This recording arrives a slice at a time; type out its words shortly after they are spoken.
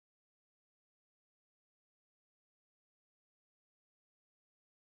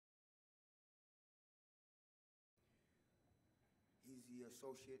the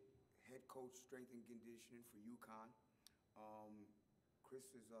associate head coach, strength and conditioning for UConn.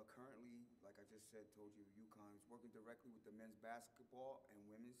 Chris is currently, like I just said, told you, UConn is working directly with the men's basketball and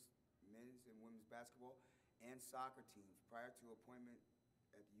men's and women's basketball and soccer teams. Prior to appointment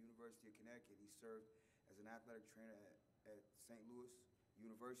at the University of Connecticut, he served as an athletic trainer at St. Louis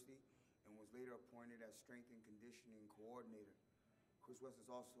University and was later appointed as strength and conditioning coordinator. Chris West has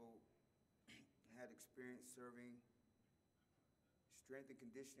also had experience serving strength and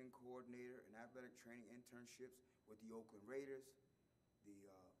conditioning coordinator and athletic training internships with the Oakland Raiders, the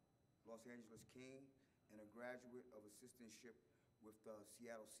Los Angeles Kings, and a graduate of assistantship with the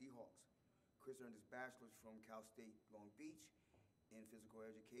Seattle Seahawks. Chris earned his bachelor's from Cal State Long Beach in physical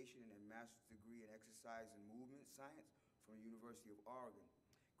education and a master's degree in exercise and movement science from the University of Oregon.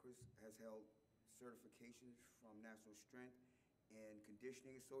 Chris has held certifications from National Strength and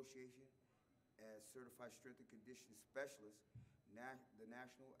Conditioning Association as Certified Strength and Conditioning Specialist, the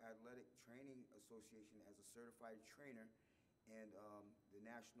National Athletic Training Association as a certified trainer, and the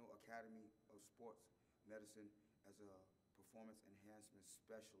National Academy of Sports Medicine as a performance enhancement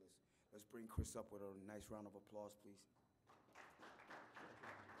specialist. Let's bring Chris up with a nice round of applause, please.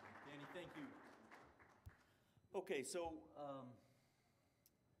 Danny, thank you. Okay, so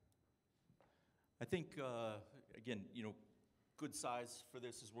I think, again, good size for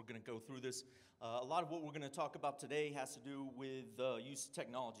this as we're going to go through this. A lot of what we're going to talk about today has to do with use of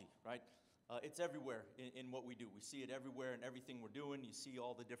technology, right? It's everywhere in what we do. We see it everywhere in everything we're doing. You see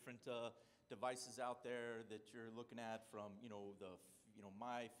all the different devices out there that you're looking at, from the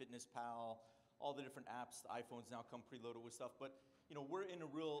MyFitnessPal, all the different apps. The iPhones now come preloaded with stuff, but we're in a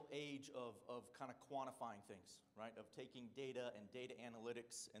real age of kind of quantifying things, right? Of taking data and data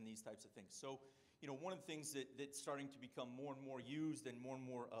analytics and these types of things. So one of the things that's starting to become more and more used and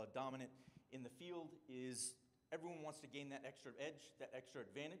more dominant in the field is everyone wants to gain that extra edge, that extra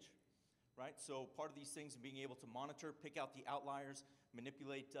advantage, right? So part of these things are being able to monitor, pick out the outliers,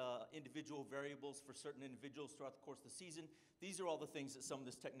 manipulate individual variables for certain individuals throughout the course of the season. These are all the things that some of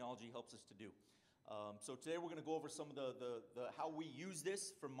this technology helps us to do. So today we're going to go over some of the how we use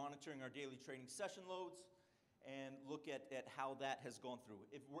this for monitoring our daily training session loads, and look at how that has gone through.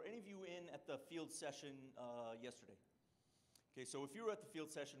 Were any of you in at the field session yesterday? Okay, so if you were at the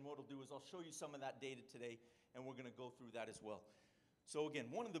field session, what I'll do is I'll show you some of that data today, and we're going to go through that as well. So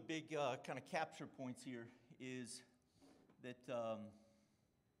again, one of the big kind of capture points here is that, let's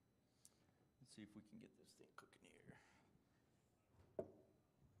see if we can get this thing cooking here.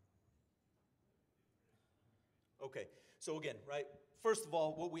 Okay, so again, right, first of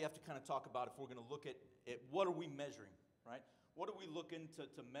all, what we have to kind of talk about if we're going to look at what are we measuring, right? What are we looking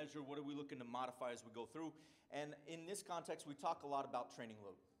to measure? What are we looking to modify as we go through? And in this context, we talk a lot about training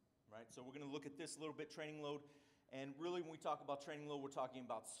load, right? So we're going to look at this a little bit, training load. And really, when we talk about training load, we're talking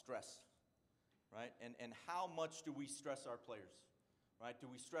about stress, right? And how much do we stress our players, right? Do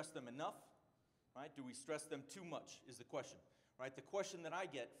we stress them enough, right? Do we stress them too much is the question, right? The question that I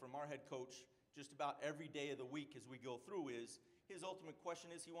get from our head coach just about every day of the week as we go through is, his ultimate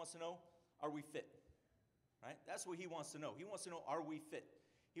question is, he wants to know, are we fit? Right? That's what he wants to know. He wants to know, are we fit?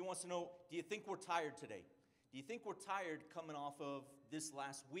 He wants to know, do you think we're tired today? Do you think we're tired coming off of this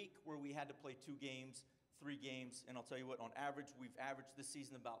last week where we had to play 2 games, 3 games? And I'll tell you what, on average, we've averaged this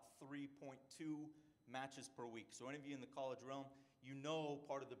season about 3.2 matches per week. So any of you in the college realm,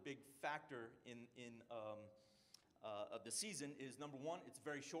 part of the big factor in of the season is, number one, it's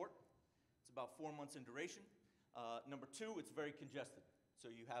very short. It's about 4 months in duration. Number 2, it's very congested. So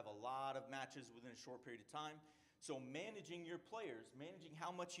you have a lot of matches within a short period of time. So managing your players, managing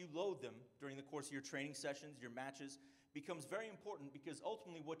how much you load them during the course of your training sessions, your matches, becomes very important, because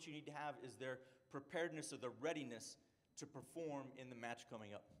ultimately what you need to have is their preparedness or their readiness to perform in the match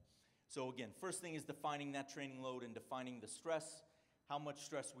coming up. So again, first thing is defining that training load and defining the stress, how much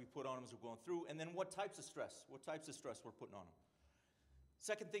stress we put on them as we're going through, and then what types of stress we're putting on them.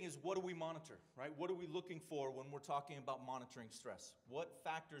 Second thing is, what do we monitor, right? What are we looking for when we're talking about monitoring stress? What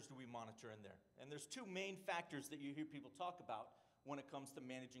factors do we monitor in there? And there's 2 main factors that you hear people talk about when it comes to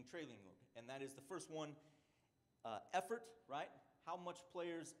managing training load. And that is, the first one, effort, right? How much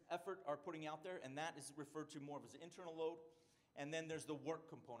players' effort are putting out there, and that is referred to more of as an internal load. And then there's the work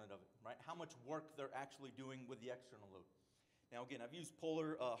component of it, right? How much work they're actually doing with the external load. Now again, I've used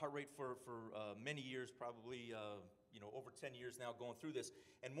polar heart rate for many years, probably over 10 years now going through this.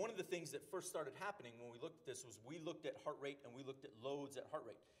 And one of the things that first started happening when we looked at this was we looked at heart rate and we looked at loads at heart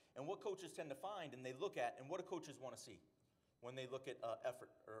rate. And what coaches tend to find and they look at, and what do coaches want to see when they look at effort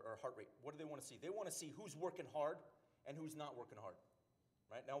or heart rate? What do they want to see? They want to see who's working hard and who's not working hard,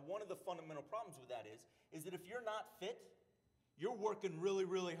 right? Now, one of the fundamental problems with that is that if you're not fit, you're working really,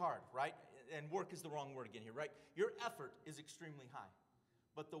 really hard, right? And work is the wrong word again here, right? Your effort is extremely high.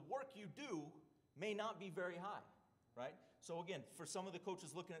 But the work you do may not be very high, right? So again, for some of the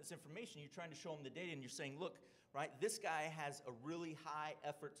coaches looking at this information, you're trying to show them the data and you're saying, look, right, this guy has a really high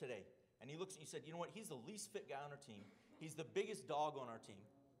effort today. And he looks and you said, you know what, he's the least fit guy on our team. He's the biggest dog on our team,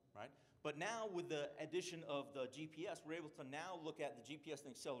 right? But now with the addition of the GPS, we're able to now look at the GPS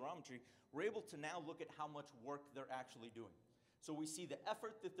and accelerometry. We're able to now look at how much work they're actually doing. So we see the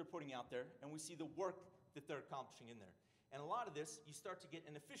effort that they're putting out there, and we see the work that they're accomplishing in there. And a lot of this, you start to get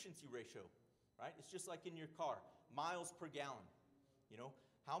an efficiency ratio, right? It's just like in your car, miles per gallon. You know,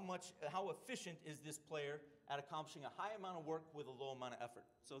 how efficient is this player at accomplishing a high amount of work with a low amount of effort?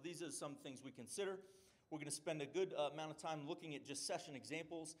 So these are some things we consider. We're going to spend a good amount of time looking at just session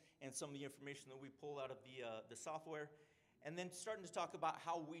examples and some of the information that we pull out of the software, and then starting to talk about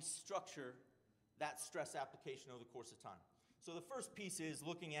how we structure that stress application over the course of time. So the first piece is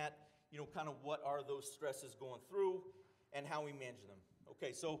looking at, you know, kind of what are those stresses going through and how we manage them.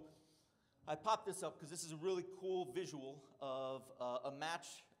 Okay, so I popped this up because this is a really cool visual of a match,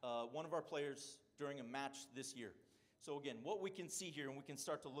 one of our players during a match this year. So again, what we can see here, and we can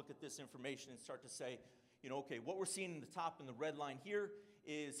start to look at this information and start to say, you know, okay, what we're seeing in the top in the red line here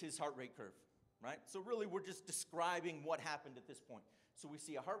is his heart rate curve, right? So really we're just describing what happened at this point. So we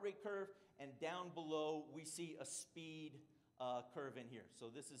see a heart rate curve, and down below we see a speed curve in here.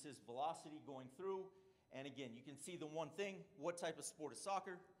 So this is his velocity going through, and again, you can see the one thing, what type of sport is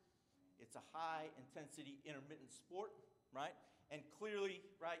soccer? It's a high intensity intermittent sport, right? And clearly,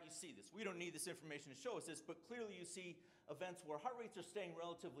 right, you see this. We don't need this information to show us this, but clearly you see events where heart rates are staying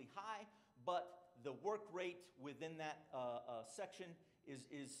relatively high, but the work rate within that section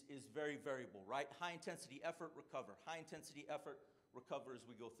is very variable, right? High intensity effort, recover. High intensity effort, recover as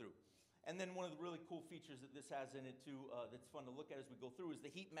we go through. And then one of the really cool features that this has in it too, that's fun to look at as we go through, is the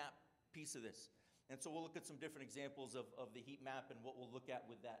heat map piece of this. And so we'll look at some different examples of the heat map and what we'll look at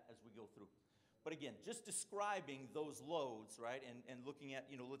with that as we go through. But again, just describing those loads, right, and looking at,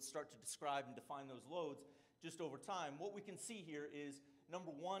 you know, let's start to describe and define those loads just over time. What we can see here is,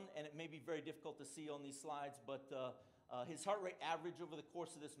 number one, and it may be very difficult to see on these slides, but his heart rate average over the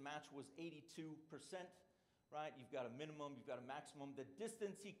course of this match was 82%, right? You've got a minimum, you've got a maximum. The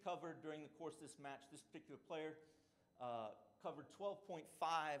distance he covered during the course of this match, this particular player, covered 12.5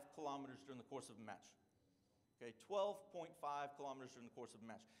 kilometers during the course of a match. Okay, 12.5 kilometers during the course of a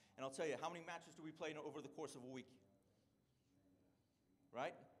match. And I'll tell you, how many matches do we play over the course of a week?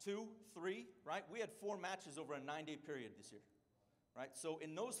 Right? 2, 3, right? We had 4 matches over a 9-day period this year. Right? So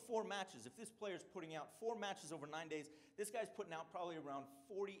in those 4 matches, if this player's putting out 4 matches over 9 days, this guy's putting out probably around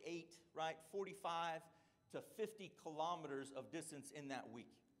 48, right? 45 to 50 kilometers of distance in that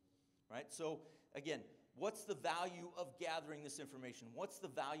week. Right? So again, what's the value of gathering this information? What's the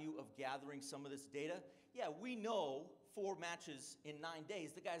value of gathering some of this data? Yeah, we know 4 matches in 9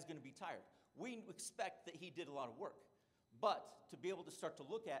 days, the guy's going to be tired. We expect that he did a lot of work. But to be able to start to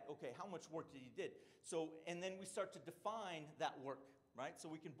look at, okay, how much work did he did? So, and then we start to define that work, right? So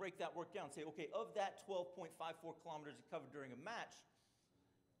we can break that work down and say, okay, of that 12.54 kilometers he covered during a match,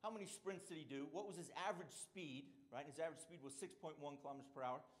 how many sprints did he do? What was his average speed, right? His average speed was 6.1 kilometers per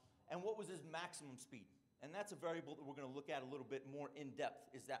hour. And what was his maximum speed? And that's a variable that we're going to look at a little bit more in depth,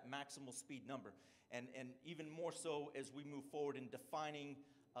 is that maximal speed number. And even more so as we move forward in defining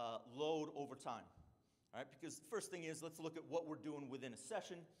load over time. All right, because the first thing is, let's look at what we're doing within a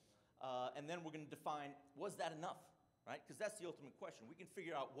session, and then we're going to define, was that enough, right? Because that's the ultimate question. We can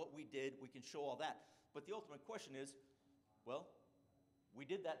figure out what we did, we can show all that, but the ultimate question is, well, we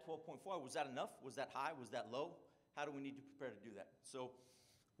did that 12.4, was that enough? Was that high? Was that low? How do we need to prepare to do that? So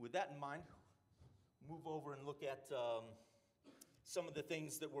with that in mind, move over and look at some of the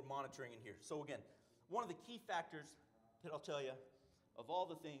things that we're monitoring in here. So again, one of the key factors that I'll tell you, of all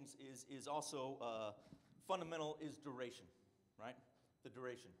the things, is also fundamental is duration, right? The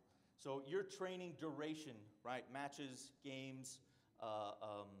duration. So your training duration, right? Matches, games,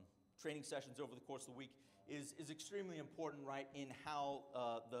 training sessions over the course of the week is extremely important, right? In how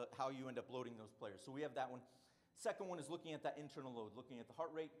you end up loading those players. So we have that one. Second one is looking at that internal load, looking at the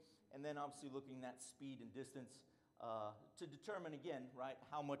heart rate, and then obviously looking at speed and distance to determine again, right,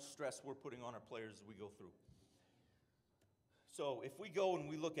 how much stress we're putting on our players as we go through. So if we go and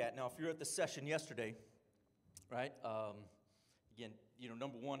we look at, now if you're at the session yesterday, right, again, you know,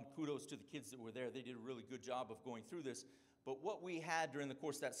 number one, kudos to the kids that were there. They did a really good job of going through this. But what we had during the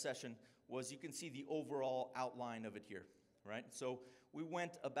course of that session was, you can see the overall outline of it here, right? So we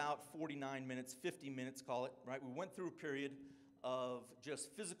went about 49 minutes, 50 minutes, call it, right? We went through a period of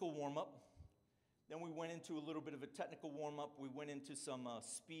just physical warm-up. Then we went into a little bit of a technical warm-up. We went into some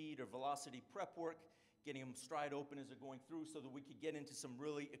speed or velocity prep work, getting them stride open as they're going through so that we could get into some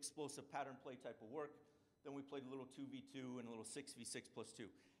really explosive pattern play type of work. Then we played a little 2v2 and a little 6v6 plus 2.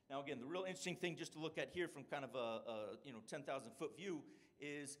 Now again, the real interesting thing just to look at here from kind of a 10,000-foot view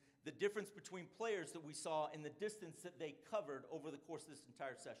is the difference between players that we saw in the distance that they covered over the course of this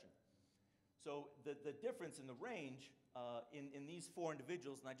entire session. So the difference in the range in these 4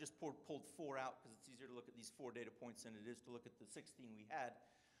 individuals, and I just pulled 4 out because it's easier to look at these 4 data points than it is to look at the 16 we had.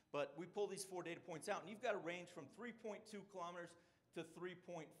 But we pulled these 4 data points out, and you've got a range from 3.2 kilometers to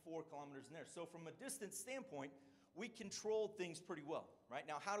 3.4 kilometers in there. So from a distance standpoint, we controlled things pretty well, right?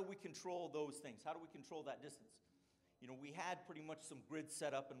 Now, how do we control those things? How do we control that distance? We had pretty much some grid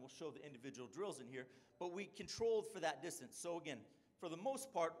set up, and we'll show the individual drills in here, but we controlled for that distance. So again, for the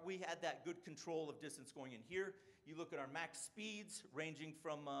most part, we had that good control of distance going in here. You look at our max speeds ranging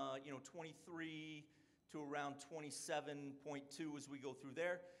from 23 to around 27.2 as we go through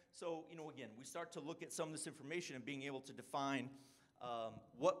there. So, again, we start to look at some of this information and being able to define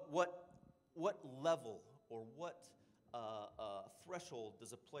what level or what threshold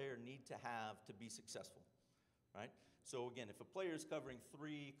does a player need to have to be successful, right? So again, if a player is covering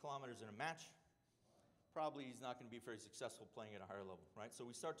 3 kilometers in a match, probably he's not going to be very successful playing at a higher level, right? So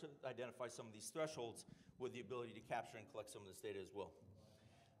we start to identify some of these thresholds with the ability to capture and collect some of this data as well.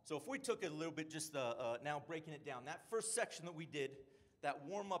 So if we took it a little bit, just now breaking it down, that first section that we did, that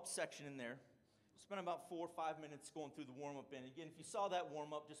warm-up section in there, spent about 4 or 5 minutes going through the warm-up in. Again, if you saw that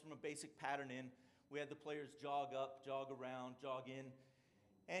warm-up just from a basic pattern in, we had the players jog up, jog around, jog in,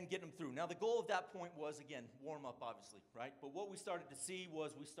 and get them through. Now, the goal of that point was, again, warm-up, obviously, right? But what we started to see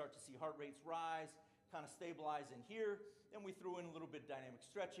was we start to see heart rates rise, kind of stabilize in here. Then we threw in a little bit of dynamic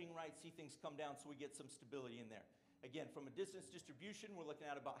stretching, right? See things come down so we get some stability in there. Again, from a distance distribution, we're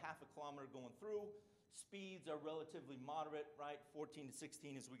looking at about half a kilometer going through. Speeds are relatively moderate, right? 14 to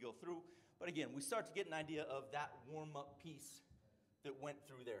 16 as we go through. But again, we start to get an idea of that warm-up piece that went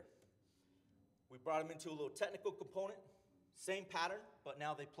through there. We brought them into a little technical component. Same pattern, but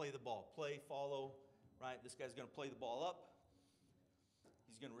now they play the ball. Play, follow, right? This guy's going to play the ball up.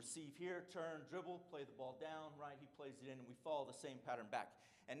 He's going to receive here, turn, dribble, play the ball down, right? He plays it in, and we follow the same pattern back.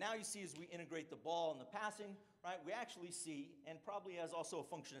 And now you see as we integrate the ball and the passing, right, we actually see, and probably as also a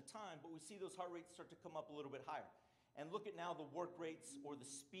function of time, but we see those heart rates start to come up a little bit higher. And look at now the work rates or the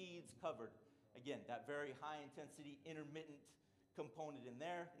speeds covered. Again, that very high intensity, intermittent component in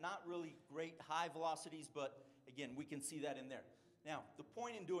there. Not really great high velocities, but again, we can see that in there. Now, the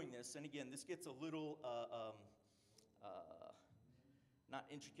point in doing this, and again, this gets a little not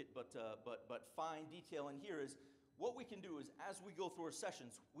intricate, but fine detail in here is what we can do is as we go through our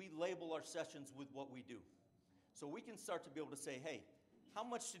sessions, we label our sessions with what we do. So we can start to be able to say, hey, how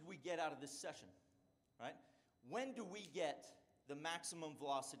much did we get out of this session, right? When do we get the maximum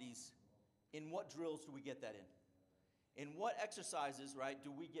velocities? In what drills do we get that in? In what exercises, right,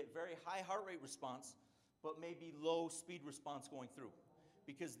 do we get very high heart rate response, but maybe low speed response going through?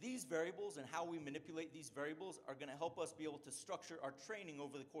 Because these variables and how we manipulate these variables are going to help us be able to structure our training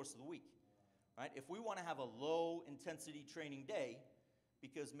over the course of the week, right? If we want to have a low intensity training day,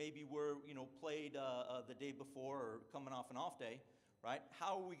 because maybe we're, played the day before or coming off an off day, right?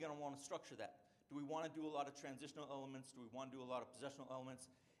 How are we going to want to structure that? Do we want to do a lot of transitional elements? Do we want to do a lot of possessional elements?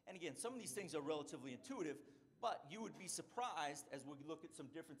 And again, some of these things are relatively intuitive, but you would be surprised as we look at some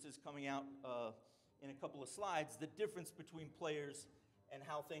differences coming out in a couple of slides, the difference between players and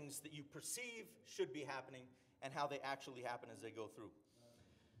how things that you perceive should be happening and how they actually happen as they go through.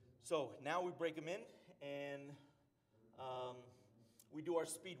 So now we break them in and we do our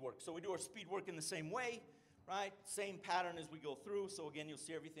speed work. So we do our speed work in the same way, right? Same pattern as we go through. So again, you'll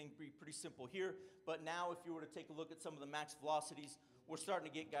see everything be pretty simple here. But now if you were to take a look at some of the max velocities, we're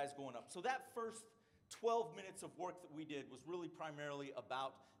starting to get guys going up. So that first 12 minutes of work that we did was really primarily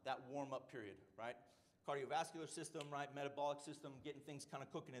about that warm-up period, right? Cardiovascular system, right? Metabolic system, getting things kind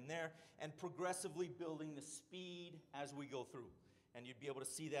of cooking in there, and progressively building the speed as we go through. And you'd be able to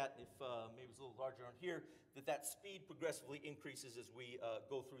see that if maybe it's a little larger on here, that speed progressively increases as we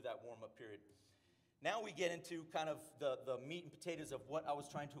go through that warm-up period. Now we get into kind of the meat and potatoes of what I was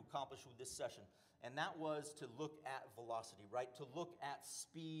trying to accomplish with this session. And that was to look at velocity, right? To look at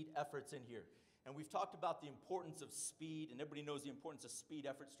speed efforts in here. And we've talked about the importance of speed, and everybody knows the importance of speed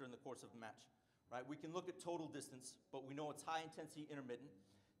efforts during the course of a match, right? We can look at total distance, but we know it's high intensity intermittent.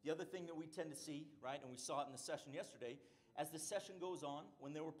 The other thing that we tend to see, right, and we saw it in the session yesterday, as the session goes on,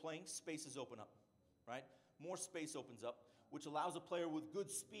 when they were playing, spaces open up, right? More space opens up, which allows a player with good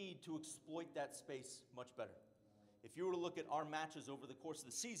speed to exploit that space much better. If you were to look at our matches over the course of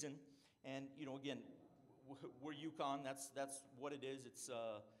the season, And, again, we're UConn. That's what it is. It's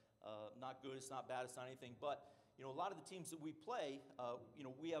not good. It's not bad. It's not anything. But, a lot of the teams that we play,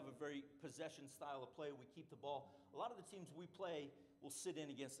 we have a very possession style of play. We keep the ball. A lot of the teams we play will sit in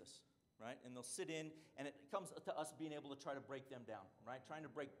against us, right? And they'll sit in, and it comes to us being able to try to break them down, right? Trying to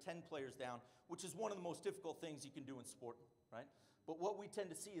break 10 players down, which is one of the most difficult things you can do in sport, right? But what we tend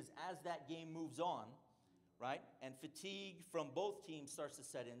to see is as that game moves on, right, and fatigue from both teams starts to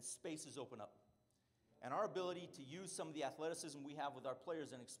set in, spaces open up. And our ability to use some of the athleticism we have with our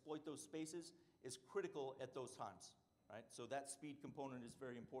players and exploit those spaces is critical at those times, right? So that speed component is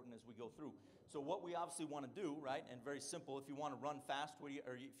very important as we go through. So what we obviously want to do, right, and very simple, if you want to run fast, or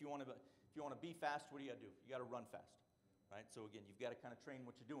if you want to be fast, what do? You got to run fast, right? So again, you've got to kind of train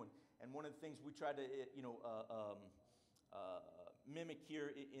what you're doing. And one of the things we try to, mimic here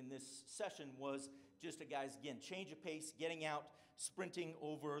in this session was just again, change of pace, getting out, sprinting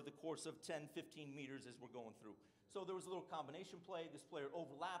over the course of 10, 15 meters as we're going through. So there was a little combination play. This player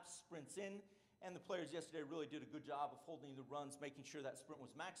overlaps, sprints in, and the players yesterday really did a good job of holding the runs, making sure that sprint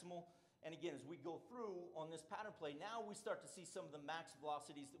was maximal. And again, as we go through on this pattern play, now we start to see some of the max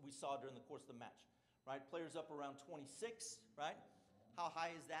velocities that we saw during the course of the match, right? Players up around 26, right? How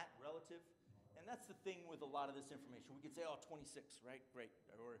high is that relative? And that's the thing with a lot of this information. We could say, 26, right? Great.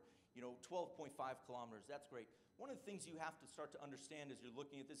 Or, 12.5 kilometers. That's great. One of the things you have to start to understand as you're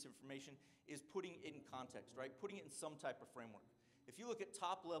looking at this information is putting it in context, right? Putting it in some type of framework. If you look at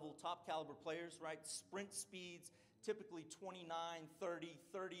top level, top caliber players, right? Sprint speeds, typically 29, 30,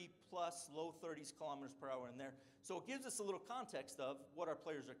 30 plus, low 30s kilometers per hour in there. So it gives us a little context of what our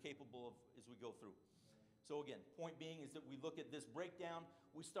players are capable of as we go through. So again, point being is that we look at this breakdown,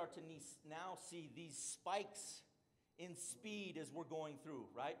 we start to now see these spikes in speed as we're going through,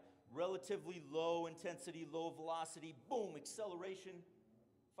 right? Relatively low intensity, low velocity, boom, acceleration,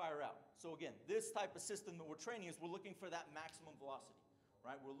 fire out. So again, this type of system that we're training is we're looking for that maximum velocity,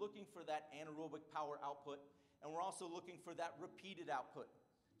 right? We're looking for that anaerobic power output, and we're also looking for that repeated output.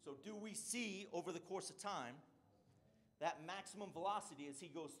 So do we see over the course of time that maximum velocity as he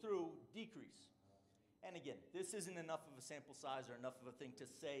goes through decrease? And again, this isn't enough of a sample size or enough of a thing to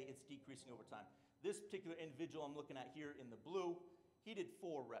say it's decreasing over time. This particular individual I'm looking at here in the blue, he did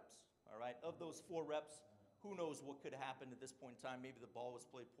 4 reps, all right? Of those 4 reps, who knows what could have happened at this point in time. Maybe the ball was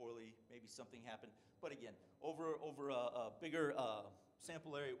played poorly, maybe something happened. But again, over a bigger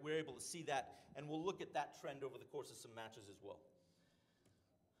sample area, we're able to see that, and we'll look at that trend over the course of some matches as well.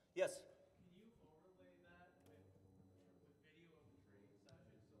 Yes? Can you overlay that with video of the training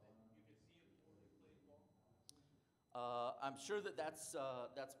session so that you can see him before he plays ball? I'm sure that's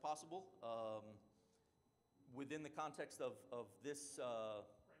possible within the context of this. Right,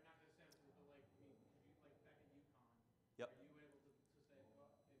 not this sample, but like, I mean, like back at UConn, Yep. are you able to say,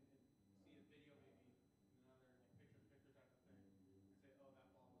 and see a video maybe, another picture type of thing, and say, that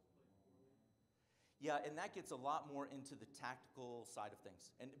ball was played poorly? Yeah, and that gets a lot more into the tactical side of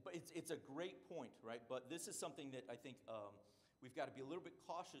things. But it's a great point, right? But this is something that I think we've got to be a little bit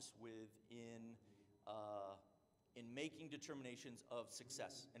cautious with in making determinations of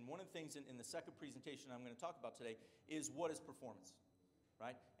success. And one of the things in the second presentation I'm going to talk about today is what is performance,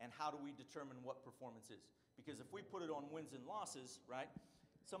 right? And how do we determine what performance is? Because if we put it on wins and losses, right,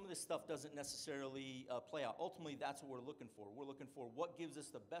 some of this stuff doesn't necessarily play out. Ultimately, that's what we're looking for. We're looking for what gives us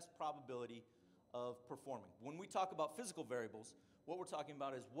the best probability of performing. When we talk about physical variables, what we're talking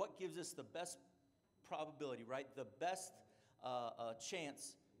about is what gives us the best probability, right, the best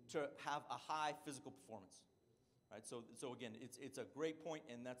chance to have a high physical performance. Right, so again, it's a great point,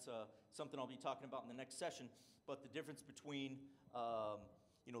 and that's something I'll be talking about in the next session. But the difference between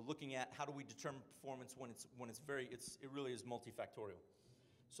looking at how do we determine performance when it really is multifactorial.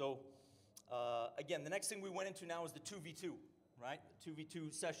 So again, the next thing we went into now is the 2v2, right? The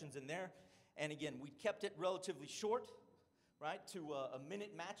 2v2 sessions in there, and again, we kept it relatively short, right? To a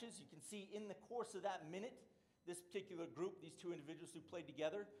minute matches. You can see in the course of that minute, this particular group, these 2 individuals who played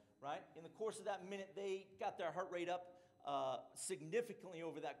together. Right? In the course of that minute, they got their heart rate up significantly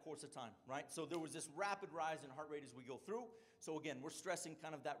over that course of time, right? So there was this rapid rise in heart rate as we go through. So again, we're stressing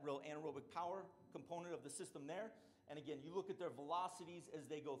kind of that real anaerobic power component of the system there. And again, you look at their velocities as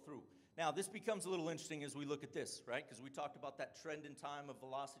they go through. Now, this becomes a little interesting as we look at this, right? Because we talked about that trend in time of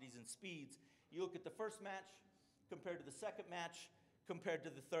velocities and speeds. You look at the first match compared to the second match compared to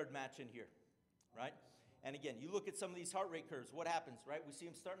the third match in here, right? And again, you look at some of these heart rate curves, what happens, right? We see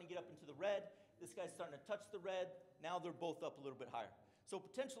them starting to get up into the red. This guy's starting to touch the red. Now they're both up a little bit higher. So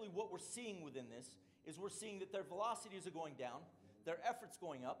potentially what we're seeing within this is we're seeing that their velocities are going down, their effort's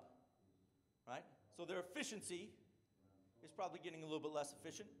going up, right? So their efficiency is probably getting a little bit less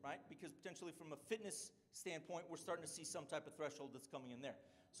efficient, right? Because potentially from a fitness standpoint, we're starting to see some type of threshold that's coming in there.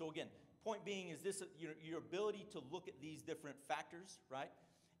 So again, point being is this, your ability to look at these different factors, right?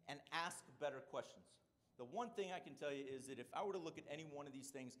 And ask better questions. The one thing I can tell you is that if I were to look at any one of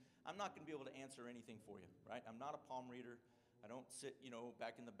these things, I'm not going to be able to answer anything for you, right? I'm not a palm reader. I don't sit,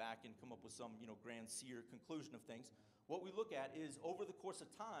 back in the back and come up with some, grand seer conclusion of things. What we look at is over the course of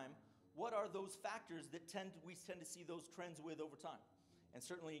time, what are those factors that we tend to see those trends with over time? And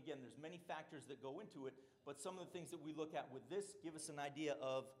certainly, again, there's many factors that go into it, but some of the things that we look at with this give us an idea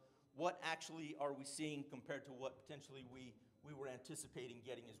of what actually are we seeing compared to what potentially we were anticipating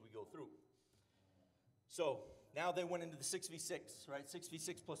getting as we go through. So now they went into the 6v6, right?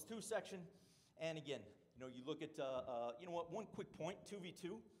 6v6 plus 2 section. And again, you look at, one quick point,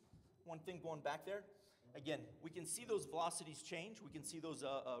 2v2. One thing going back there. Again, we can see those velocities change. We can see those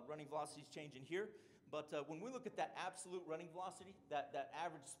running velocities change in here. But when we look at that absolute running velocity, that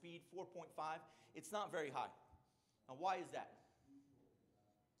average speed, 4.5, it's not very high. Now, why is that?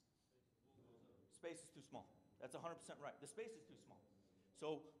 Space is too small. That's 100% right. The space is too small.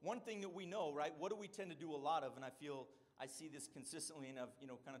 So one thing that we know, right, what do we tend to do a lot of, and I see this consistently, and I've,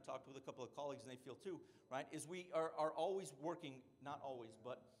 kind of talked with a couple of colleagues, and they feel too, right, is we are always working, not always,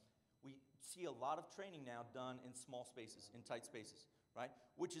 but we see a lot of training now done in small spaces, in tight spaces, right,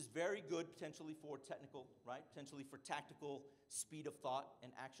 which is very good potentially for technical, right, potentially for tactical speed of thought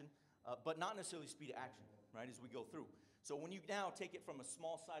and action, but not necessarily speed of action, right, as we go through. So when you now take it from a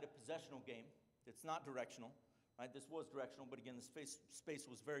small-sided possessional game, it's not directional, right? This was directional, but again, the space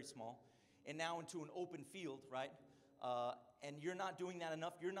was very small. And now into an open field, right? And you're not doing that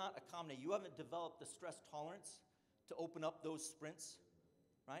enough. You're not accommodating. You haven't developed the stress tolerance to open up those sprints,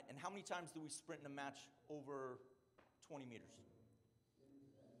 right? And how many times do we sprint in a match over 20 meters?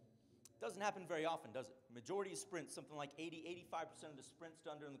 It doesn't happen very often, does it? Majority of sprints, something like 85% of the sprints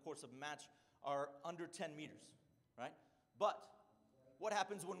done during the course of a match are under 10 meters, right? But what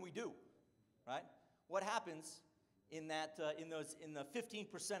happens when we do, right? What happens in that in the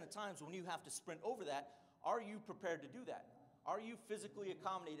 15% of times when you have to sprint over that? Are you prepared to do that? Are you physically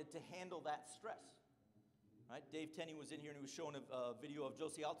accommodated to handle that stress? Right? Dave Tenney was in here and he was showing a video of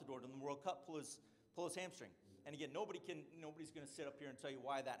Josie Altidore in the World Cup pull his hamstring. And again, nobody's going to sit up here and tell you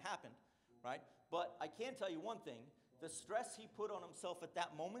why that happened, right? But I can tell you one thing: the stress he put on himself at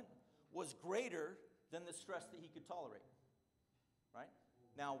that moment was greater than the stress that he could tolerate. Right?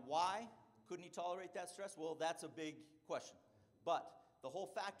 Now, why couldn't he tolerate that stress? Well, that's a big question. But the whole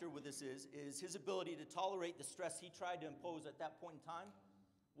factor with this is his ability to tolerate the stress he tried to impose at that point in time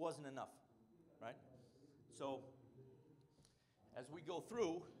wasn't enough, right? So as we go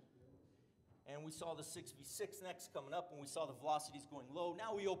through, and we saw the 6v6 next coming up, and we saw the velocities going low.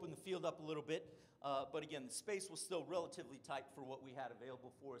 Now we open the field up a little bit, but again, the space was still relatively tight for what we had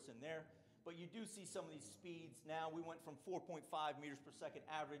available for us in there. But you do see some of these speeds. Now we went from 4.5 meters per second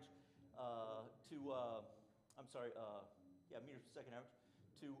average meters per second average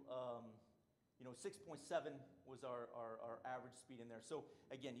to 6.7 was our average speed in there. So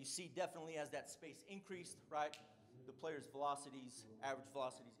again, you see definitely as that space increased, right, the players' velocities, average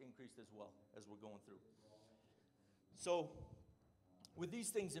velocities increased as well as we're going through. So with these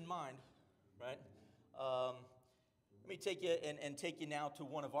things in mind, right, let me take you and take you now to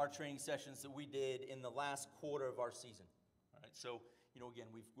one of our training sessions that we did in the last quarter of our season. All right, so again,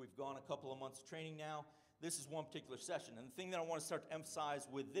 we've gone a couple of months of training now. This is one particular session. And the thing that I want to start to emphasize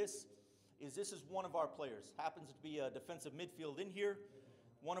with this is one of our players. Happens to be a defensive midfield in here.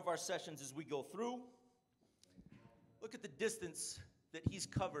 One of our sessions as we go through. Look at the distance that he's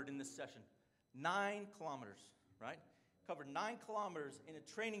covered in this session. 9 kilometers, right? Covered 9 kilometers in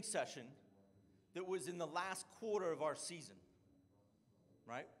a training session that was in the last quarter of our season,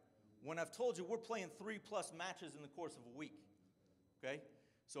 right? When I've told you we're playing 3+ matches in the course of a week. Okay,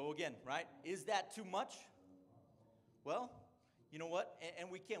 so again, right, is that too much? Well, you know what, and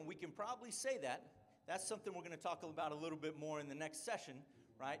we can probably say that. That's something we're going to talk about a little bit more in the next session,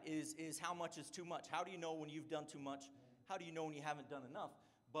 right, is how much is too much. How do you know when you've done too much? How do you know when you haven't done enough?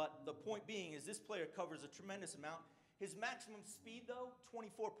 But the point being is this player covers a tremendous amount. His maximum speed, though,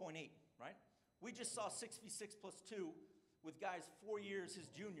 24.8, right? We just saw 6v6 plus 2 with guys 4 years his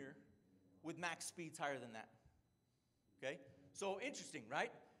junior with max speeds higher than that, okay? So interesting,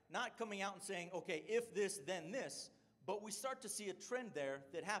 right? Not coming out and saying, okay, if this, then this, but we start to see a trend there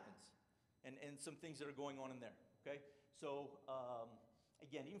that happens and some things that are going on in there, okay? So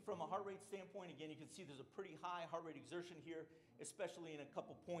again, even from a heart rate standpoint, again, you can see there's a pretty high heart rate exertion here, especially in a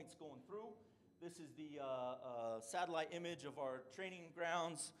couple points going through. This is the satellite image of our training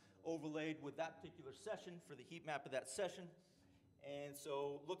grounds overlaid with that particular session for the heat map of that session. And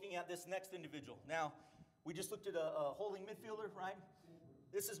so looking at this next individual. Now, we just looked at a holding midfielder, right?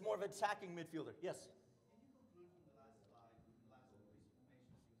 This is more of an attacking midfielder. Yes? Can you conclude from the last slide, from the last two piece of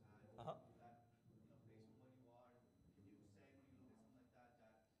formations you had, Uh-huh. that, based on where you are, can you say when you look at something like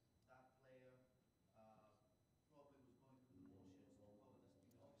that, that player probably was going through the motions to cover this,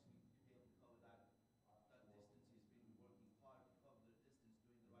 obviously to be able to cover that distance, he's been working hard to cover the distance,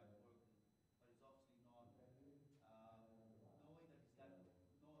 doing the right work, but he's obviously not, knowing that he's got,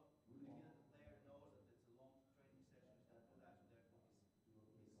 maybe that the player knows that it's a long training session, he's got to do that, so therefore his effort into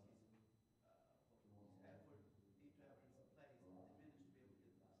everything's in place, diminished to be able to get to the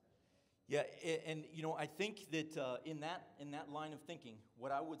session. Yeah, and I think that in that line of thinking,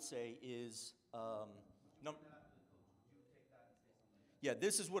 what I would say is, yeah,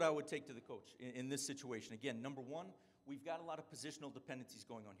 this is what I would take to the coach in this situation. Again, number one, we've got a lot of positional dependencies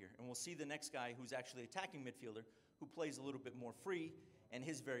going on here, and we'll see the next guy who's actually attacking midfielder who plays a little bit more free and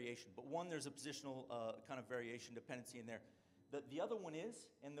his variation. But one, there's a positional kind of variation dependency in there. The other one is,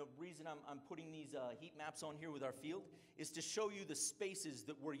 and the reason I'm putting these heat maps on here with our field, is to show you the spaces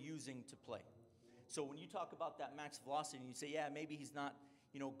that we're using to play. So when you talk about that max velocity and you say, yeah, maybe he's not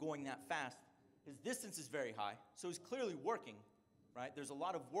going that fast, his distance is very high, so he's clearly working, right? There's a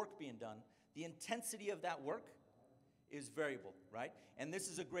lot of work being done. The intensity of that work is variable, right? And this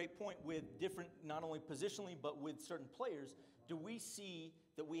is a great point with different, not only positionally, but with certain players. Do we see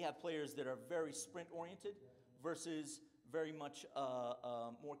that we have players that are very sprint-oriented versus very much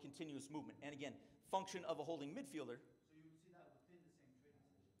more continuous movement? And again, function of a holding midfielder. So you would see that within the same training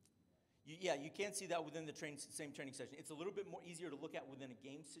session? Yeah, you can see that within the same training session. It's a little bit more easier to look at within a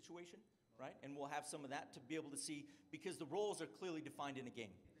game situation, right? And we'll have some of that to be able to see, because the roles are clearly defined in a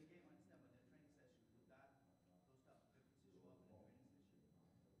game. In the game, I understand, but in the training session, would those type of differences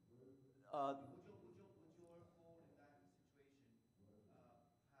show up in the training session? Would your forward in that situation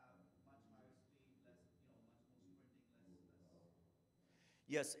have much higher speed, less, much more sprinting, less?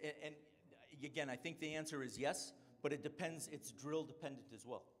 Yes, and again, I think the answer is yes, but it depends, it's drill dependent as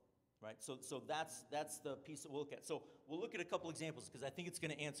well, right? So that's the piece that we'll look at. So we'll look at a couple examples, because I think it's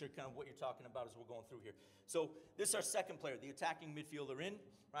going to answer kind of what you're talking about as we're going through here. So this is our second player, the attacking midfielder in,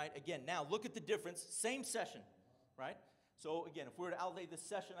 right? Again, now look at the difference, same session, right? So again, if we were to outlay this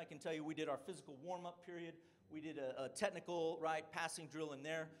session, I can tell you we did our physical warm-up period, we did a technical, right, passing drill in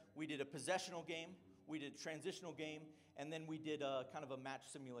there, we did a possessional game, we did a transitional game, and then we did a kind of a match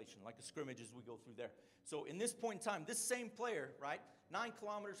simulation, like a scrimmage as we go through there. So in this point in time, this same player, right, 9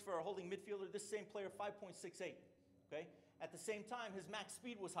 kilometers for our holding midfielder, this same player, 5.68, okay? At the same time, his max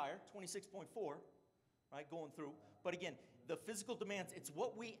speed was higher, 26.4, right, going through. But again, the physical demands, it's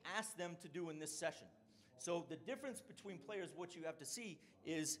what we asked them to do in this session. So the difference between players, what you have to see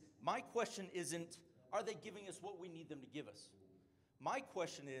is, my question isn't, are they giving us what we need them to give us? My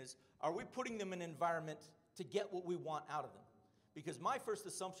question is, are we putting them in an environment to get what we want out of them? Because my first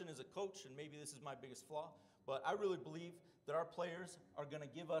assumption as a coach, and maybe this is my biggest flaw, but I really believe that our players are going to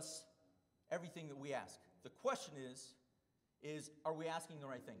give us everything that we ask. The question is are we asking the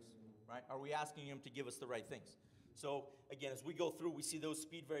right things, right? Are we asking them to give us the right things? So again, as we go through, we see those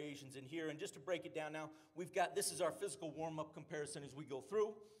speed variations in here. And just to break it down now, this is our physical warm-up comparison as we go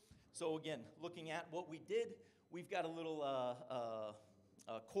through. So again, looking at what we did, we've got a little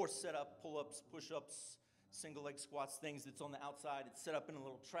course set up, pull-ups, push-ups, single leg squats, things that's on the outside. It's set up in a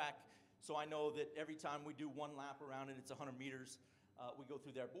little track. So I know that every time we do one lap around it, it's 100 meters. We go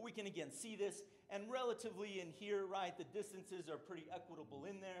through there. But we can, again, see this. And relatively in here, right, the distances are pretty equitable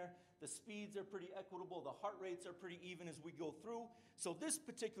in there. The speeds are pretty equitable. The heart rates are pretty even as we go through. So this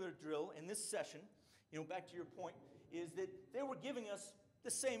particular drill in this session, back to your point, is that they were giving us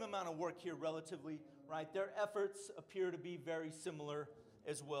the same amount of work here relatively, right? Their efforts appear to be very similar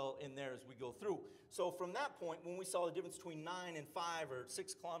as well in there as we go through. So from that point, when we saw the difference between 9 and 5 or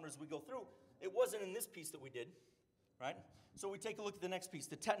 6 kilometers we go through, it wasn't in this piece that we did, right? So we take a look at the next piece,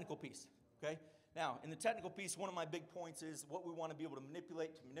 the technical piece, okay? Now, in the technical piece, one of my big points is what we want to be able to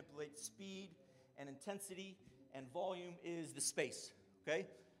manipulate speed and intensity and volume is the space, okay?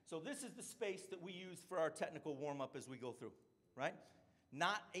 So this is the space that we use for our technical warm-up as we go through, right?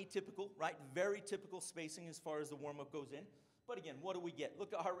 Not atypical, right? Very typical spacing as far as the warm-up goes in. But again, what do we get?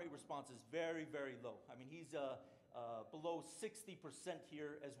 Look at heart rate response is very, very low. I mean, he's below 60%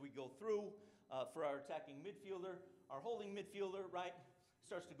 here as we go through for our attacking midfielder. Our holding midfielder, right,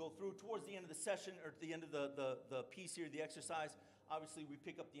 starts to go through towards the end of the session or at the end of the piece here, the exercise. Obviously, we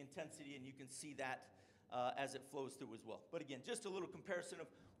pick up the intensity, and you can see that as it flows through as well. But again, just a little comparison of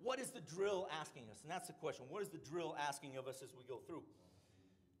what is the drill asking us? And that's the question. What is the drill asking of us as we go through?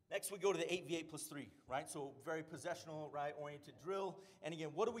 Next, we go to the 8v8 plus 3, right? So very possessional, right, oriented drill. And again,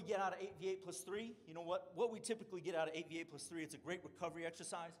 what do we get out of 8v8 plus 3? You know what? What we typically get out of 8v8 plus 3, it's a great recovery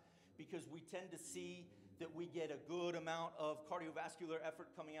exercise because we tend to see that we get a good amount of cardiovascular effort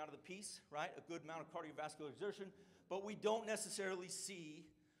coming out of the piece, right? A good amount of cardiovascular exertion. But we don't necessarily see,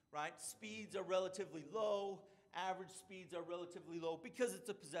 right? Speeds are relatively low. Average speeds are relatively low because it's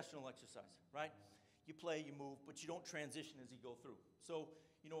a possessional exercise, right? You play, you move, but you don't transition as you go through. So,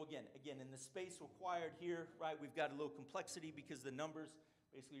 you know, again, in the space required here, right, we've got a little complexity because the numbers,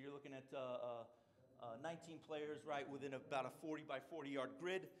 basically you're looking at 19 players, right, within about a 40 by 40 yard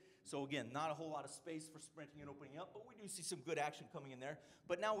grid. So again, not a whole lot of space for sprinting and opening up, but we do see some good action coming in there.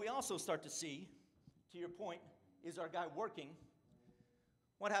 But now we also start to see, to your point, is our guy working?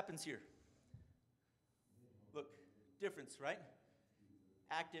 What happens here? Look, difference, right?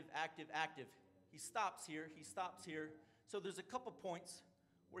 Active, active, active. He stops here, he stops here. So there's a couple points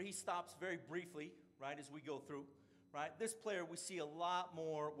where he stops very briefly, right, as we go through, right? This player, we see a lot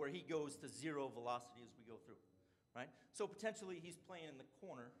more where he goes to zero velocity as we go through, right? So potentially he's playing in the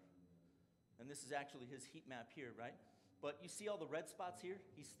corner, and this is actually his heat map here, right? But you see all the red spots here?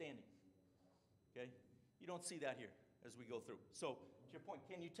 He's standing, okay? You don't see that here as we go through. So to your point,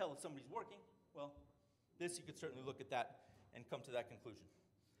 can you tell if somebody's working? Well, this you could certainly look at that and come to that conclusion.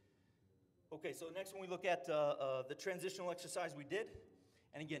 Okay, so next when we look at the transitional exercise we did,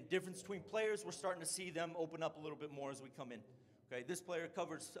 and again, difference between players, we're starting to see them open up a little bit more as we come in. Okay, this player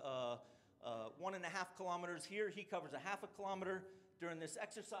covers 1.5 kilometers here. He covers 0.5 kilometer during this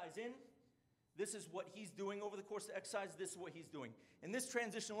exercise in. This is what he's doing over the course of the exercise. This is what he's doing. In this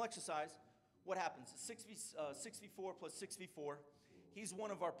transitional exercise, what happens? 6v4 plus 6v4. He's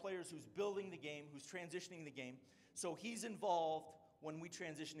one of our players who's building the game, who's transitioning the game. So he's involved when we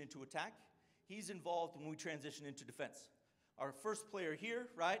transition into attack. He's involved when we transition into defense. Our first player here,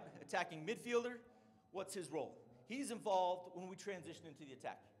 right, attacking midfielder, what's his role? He's involved when we transition into the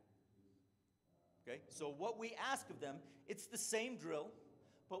attack. Okay, so what we ask of them, it's the same drill,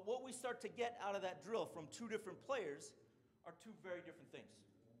 but what we start to get out of that drill from two different players are two very different things.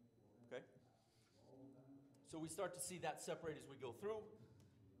 Okay? So we start to see that separate as we go through.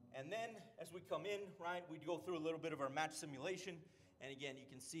 And then as we come in, right, we go through a little bit of our match simulation. And again, you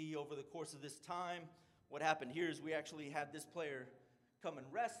can see over the course of this time, what happened here is we actually had this player come and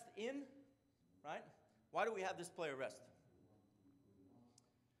rest in, right? Why do we have this player rest?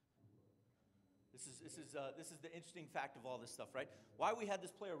 This is the interesting fact of all this stuff, right? Why we had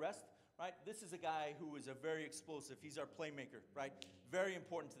this player rest, right? This is a guy who is a very explosive. He's our playmaker, right? Very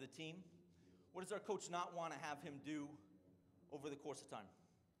important to the team. What does our coach not want to have him do over the course of time,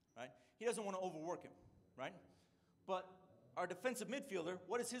 right? He doesn't want to overwork him, right? But our defensive midfielder,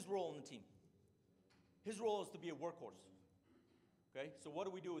 what is his role in the team? His role is to be a workhorse, okay? So what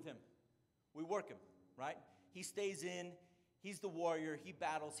do we do with him? We work him, right? He stays in. He's the warrior. He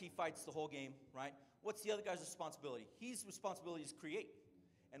battles. He fights the whole game, right? What's the other guy's responsibility? His responsibility is create.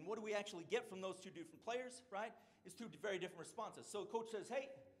 And what do we actually get from those two different players, right? Is two very different responses. So coach says, hey,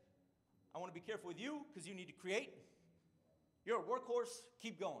 I want to be careful with you because you need to create. You're a workhorse.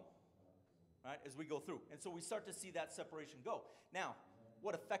 Keep going, right, as we go through. And so we start to see that separation go. Now,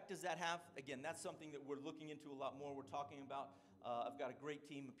 what effect does that have? Again, that's something that we're looking into a lot more. We're talking about. I've got a great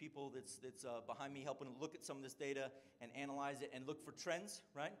team of people that's behind me helping to look at some of this data and analyze it and look for trends,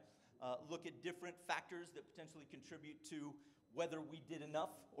 right? Look at different factors that potentially contribute to whether we did enough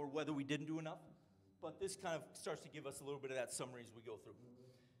or whether we didn't do enough. But this kind of starts to give us a little bit of that summary as we go through.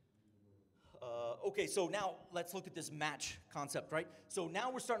 Okay, so now let's look at this match concept, right? So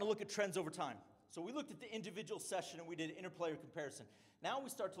now we're starting to look at trends over time. So we looked at the individual session and we did interplayer comparison. Now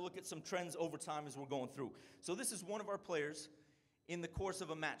we start to look at some trends over time as we're going through. So this is one of our players in the course of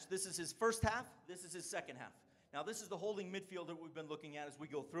a match. This is his first half. This is his second half. Now this is the holding midfielder we've been looking at as we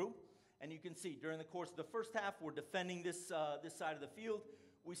go through. And you can see during the course of the first half, we're defending this side of the field.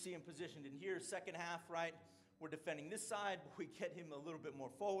 We see him positioned in here. Second half, right, we're defending this side. We get him a little bit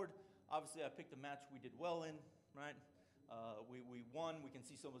more forward. Obviously, I picked a match we did well in, right? We won. We can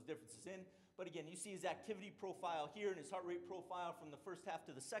see some of those differences in. But again, you see his activity profile here and his heart rate profile from the first half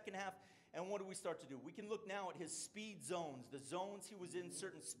to the second half. And what do we start to do? We can look now at his speed zones, the zones he was in,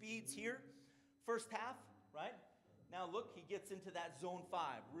 certain speeds here. First half, right? Now look, he gets into that zone 5,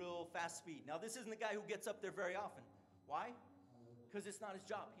 real fast speed. Now this isn't the guy who gets up there very often. Why? Because it's not his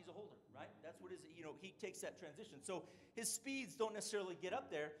job. He's a holder, right? That's what his, he takes that transition. So his speeds don't necessarily get up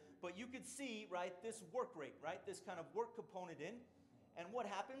there, but you could see, right, this work rate, right? This kind of work component in. And what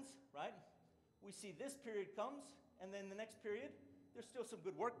happens, right? We see this period comes, and then the next period, there's still some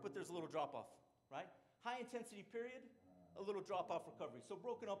good work, but there's a little drop off, right? High intensity period, a little drop-off recovery. So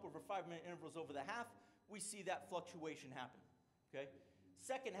broken up over 5-minute intervals over the half, we see that fluctuation happen, okay?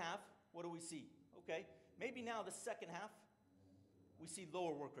 Second half, what do we see? Okay, maybe now the second half, we see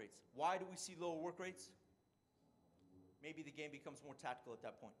lower work rates. Why do we see lower work rates? Maybe the game becomes more tactical at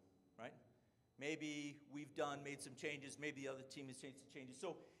that point, right? Maybe we've made some changes, maybe the other team has made some changes.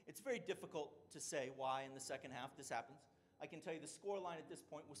 So it's very difficult to say why in the second half this happens. I can tell you the score line at this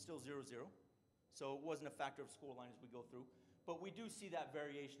point was still 0-0, so it wasn't a factor of score line as we go through. But we do see that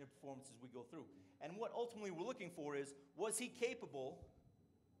variation in performance as we go through. And what ultimately we're looking for is, was he capable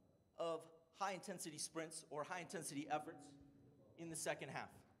of high-intensity sprints or high-intensity efforts in the second half,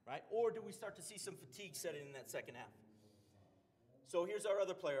 right? Or do we start to see some fatigue set in that second half? So here's our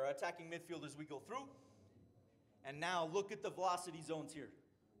other player, our attacking midfield as we go through. And now look at the velocity zones here,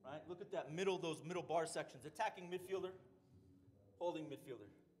 right? Look at that those middle bar sections. Attacking midfielder, holding midfielder.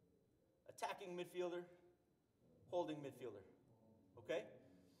 Attacking midfielder, holding midfielder, okay?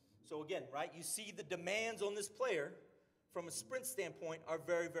 So again, right, you see the demands on this player from a sprint standpoint are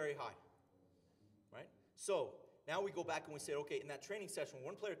very, very high, right? So now we go back and we say, okay, in that training session,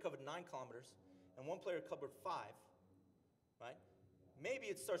 one player covered 9 kilometers and one player covered 5, right? Maybe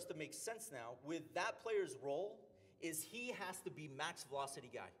it starts to make sense now with that player's role is he has to be max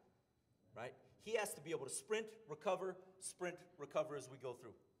velocity guy, right? He has to be able to sprint, recover as we go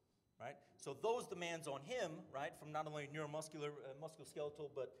through, right? So those demands on him, right, from not only neuromuscular, musculoskeletal,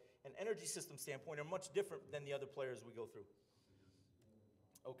 but an energy system standpoint are much different than the other players we go through.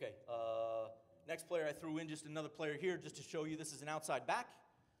 Okay, next player I threw in just another player here just to show you this is an outside back,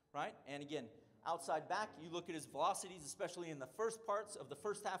 right? And again, outside back, you look at his velocities, especially in the first parts of the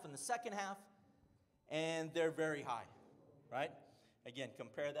first half and the second half, and they're very high, right? Again,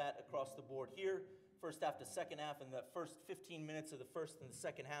 compare that across the board here, first half to second half, and the first 15 minutes of the first and the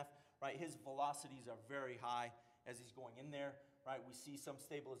second half, right? His velocities are very high as he's going in there, right? We see some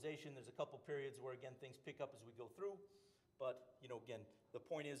stabilization. There's a couple periods where, again, things pick up as we go through. But, you know, again, the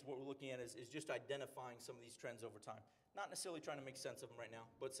point is what we're looking at is just identifying some of these trends over time. Not necessarily trying to make sense of them right now,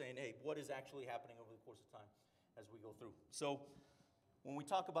 but saying, hey, what is actually happening over the course of time as we go through? So when we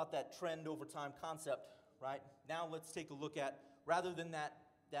talk about that trend over time concept, right, now let's take a look at, rather than that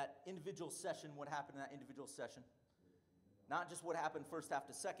individual session, what happened in that individual session, not just what happened first half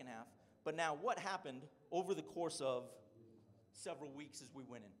to second half, but now what happened over the course of several weeks as we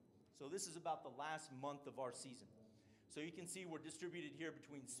went in. So this is about the last month of our season. So you can see we're distributed here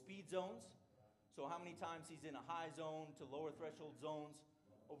between speed zones. So how many times he's in a high zone to lower threshold zones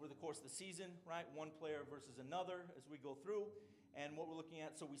over the course of the season, right? One player versus another as we go through. And what we're looking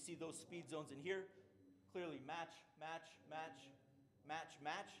at, so we see those speed zones in here. Clearly match, match, match, match,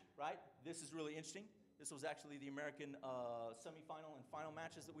 match, right? This is really interesting. This was actually the American semifinal and final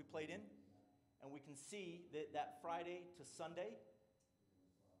matches that we played in. And we can see that that Friday to Sunday,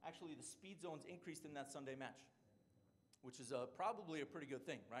 actually the speed zones increased in that Sunday match, which is probably a pretty good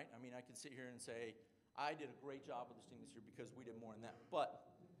thing, right? I mean, I can sit here and say, I did a great job with this team this year because we did more than that. But,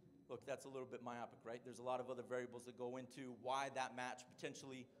 look, that's a little bit myopic, right? There's a lot of other variables that go into why that match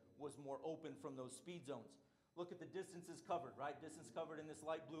potentially was more open from those speed zones. Look at the distances covered, right? Distance covered in this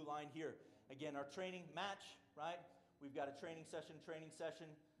light blue line here. Again, our training match, right? We've got a training session,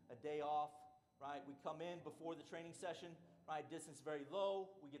 a day off, right? We come in before the training session, right? Distance very low.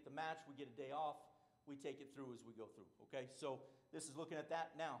 We get the match. We get a day off. We take it through as we go through, okay? So this is looking at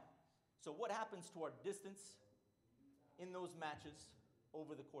that now. So what happens to our distance in those matches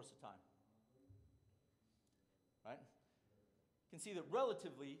over the course of time, right? You can see that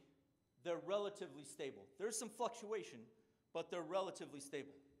they're relatively stable. There's some fluctuation, but they're relatively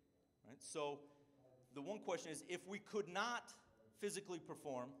stable, right? So the one question is, if we could not physically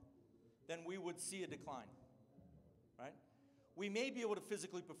perform, then we would see a decline, right? We may be able to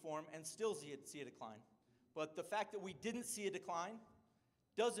physically perform and still see a decline, but the fact that we didn't see a decline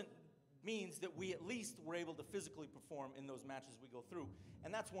means that we at least were able to physically perform in those matches we go through.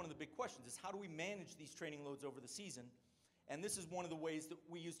 And that's one of the big questions, is how do we manage these training loads over the season? And this is one of the ways that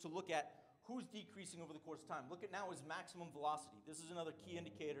we use to look at who's decreasing over the course of time. Look at now his maximum velocity. This is another key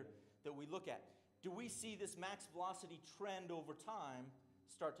indicator that we look at. Do we see this max velocity trend over time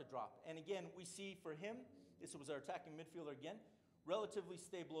start to drop? And again, we see for him, this was our attacking midfielder again, relatively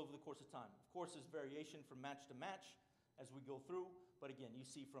stable over the course of time. Of course, there's variation from match to match as we go through, but again, you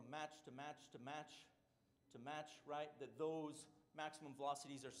see from match to match to match to match, right, that those maximum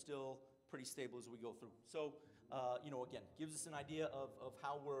velocities are still pretty stable as we go through. So, again, gives us an idea of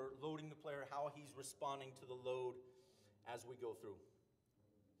how we're loading the player, how he's responding to the load as we go through.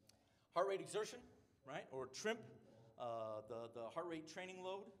 Heart rate exertion, right, or TRIMP, the heart rate training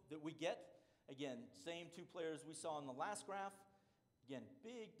load that we get. Again, same two players we saw in the last graph. Again,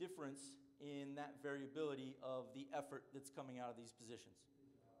 big difference in that variability of the effort that's coming out of these positions.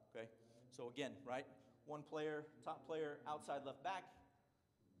 Okay? So again, right? One player, top player, outside left back.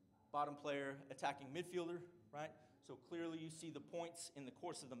 Bottom player, attacking midfielder, right? So clearly you see the points in the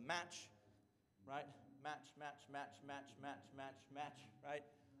course of the match, right? Match, right?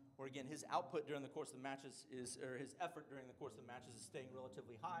 Or again, his output during the course of the matches or his effort during the course of the matches is staying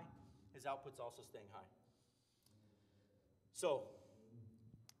relatively high. His output's also staying high. So,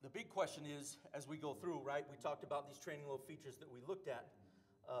 the big question is, as we go through, right, we talked about these training load features that we looked at,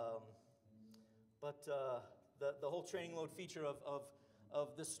 but the whole training load feature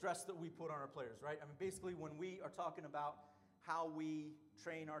of the stress that we put on our players, right? I mean, basically, when we are talking about how we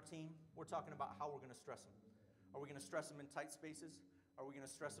train our team, we're talking about how we're going to stress them. Are we going to stress them in tight spaces? Are we going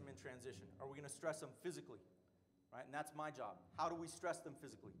to stress them in transition? Are we going to stress them physically, right? And that's my job. How do we stress them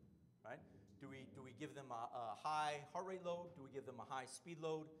physically, right? Do we give them a high heart rate load? Do we give them a high speed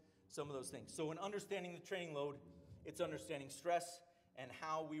load? Some of those things. So in understanding the training load, it's understanding stress and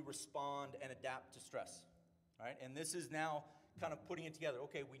how we respond and adapt to stress, right? And this is now kind of putting it together.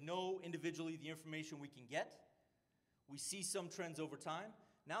 Okay, we know individually the information we can get. We see some trends over time.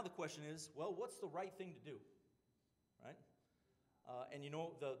 Now the question is, well, what's the right thing to do, right? And you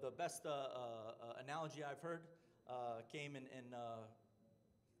know, the best analogy I've heard came in a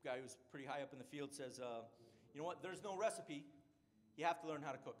guy who's pretty high up in the field says, you know what, there's no recipe. You have to learn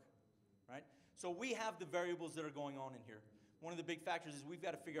how to cook, right? So we have the variables that are going on in here. One of the big factors is we've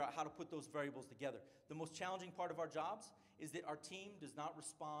got to figure out how to put those variables together. The most challenging part of our jobs is that our team does not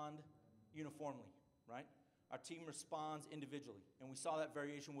respond uniformly, right? Our team responds individually. And we saw that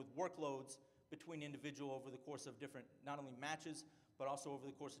variation with workloads between individual over the course of different, not only matches, but also over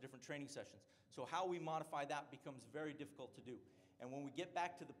the course of different training sessions. So how we modify that becomes very difficult to do. And when we get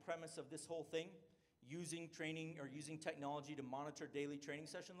back to the premise of this whole thing, using training or using technology to monitor daily training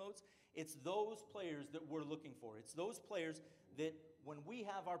session loads, it's those players that we're looking for. It's those players that when we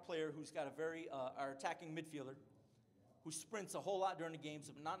have our player who's got our attacking midfielder, who sprints a whole lot during the games,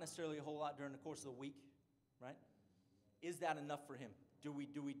 but not necessarily a whole lot during the course of the week, right? Is that enough for him? Do we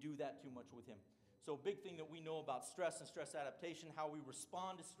do that too much with him? So a big thing that we know about stress and stress adaptation, how we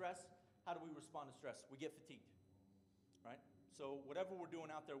respond to stress. How do we respond to stress? We get fatigued, right? So whatever we're doing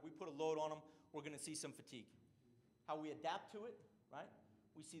out there, we put a load on them, we're going to see some fatigue. How we adapt to it, right?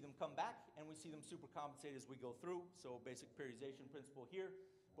 We see them come back, and we see them supercompensate as we go through. So basic periodization principle here,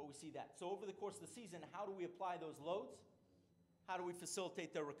 but we see that. So over the course of the season, how do we apply those loads? How do we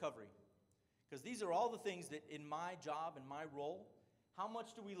facilitate their recovery? Because these are all the things that in my job and my role, how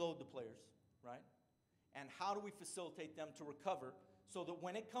much do we load the players, right? And how do we facilitate them to recover so that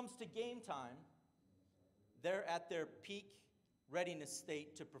when it comes to game time, they're at their peak readiness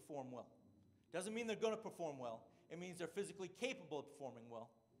state to perform well. Doesn't mean they're going to perform well. It means they're physically capable of performing well,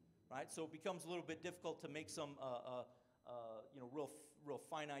 right? So it becomes a little bit difficult to make some real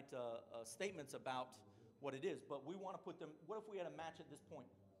finite statements about what it is. But we want to put them, what if we had a match at this point,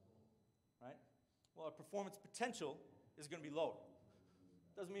 right? Well, our performance potential is going to be lower.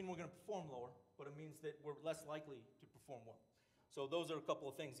 Doesn't mean we're going to perform lower, but it means that we're less likely to perform well. So those are a couple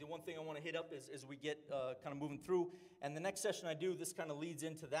of things. The one thing I want to hit up is as we get kind of moving through, and the next session I do, this kind of leads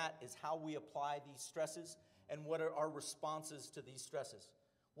into that, is how we apply these stresses and what are our responses to these stresses.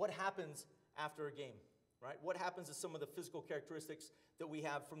 What happens after a game, right? What happens to some of the physical characteristics that we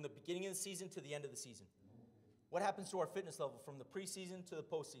have from the beginning of the season to the end of the season? What happens to our fitness level from the preseason to the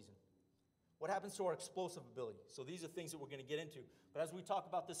postseason? What happens to our explosive ability? So these are things that we're going to get into. But as we talk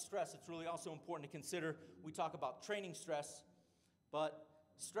about this stress, it's really also important to consider, we talk about training stress, but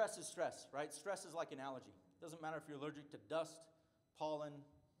stress is stress, right? Stress is like an allergy. It doesn't matter if you're allergic to dust, pollen,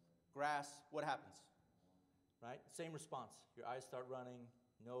 grass, what happens, right? Same response. Your eyes start running,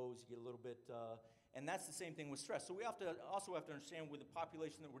 nose, you get a little bit, and that's the same thing with stress. So we also have to understand with the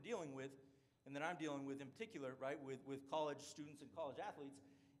population that we're dealing with, and that I'm dealing with in particular, right, with college students and college athletes,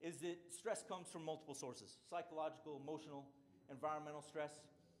 is that stress comes from multiple sources: psychological, emotional, environmental stress,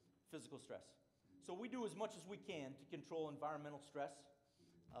 physical stress. So we do as much as we can to control environmental stress.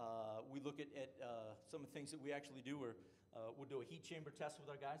 We look at some of the things that we actually do, or we'll do a heat chamber test with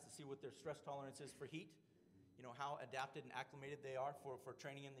our guys to see what their stress tolerance is for heat, you know, how adapted and acclimated they are for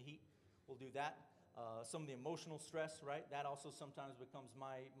training in the heat. We'll do that. Some of the emotional stress, right, that also sometimes becomes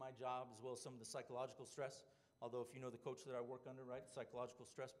my job, as well as some of the psychological stress. Although if you know the coach that I work under, right, psychological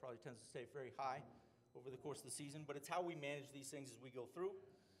stress probably tends to stay very high over the course of the season. But it's how we manage these things as we go through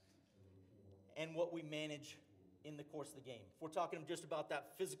and what we manage in the course of the game. If we're talking just about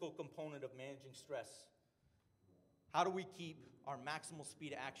that physical component of managing stress, how do we keep our maximal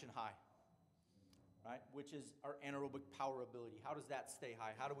speed of action high? right? Which is our anaerobic power ability. How does that stay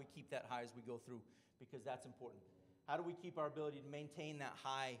high? How do we keep that high as we go through? Because that's important. How do we keep our ability to maintain that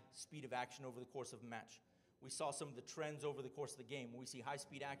high speed of action over the course of a match? We saw some of the trends over the course of the game. We see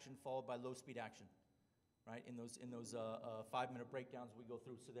high-speed action followed by low-speed action, right? In those 5-minute breakdowns we go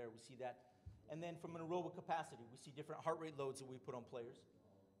through. So there we see that. And then from an aerobic capacity, we see different heart rate loads that we put on players,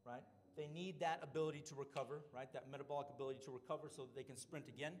 right? They need that ability to recover, right? That metabolic ability to recover so that they can sprint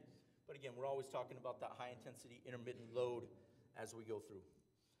again. But again, we're always talking about that high-intensity intermittent load as we go through.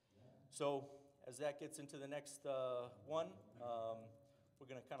 So as that gets into the next one, we're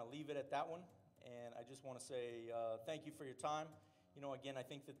going to kind of leave it at that one. And I just want to say thank you for your time. You know, again, I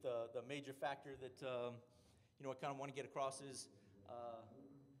think that the major factor that, you know, I kind of want to get across is,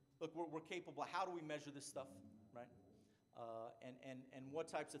 look, we're capable. How do we measure this stuff, right? And what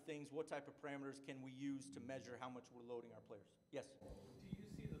types of things, what type of parameters can we use to measure how much we're loading our players? Yes? Do you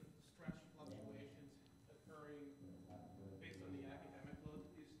see the stress fluctuations occurring based on the academic load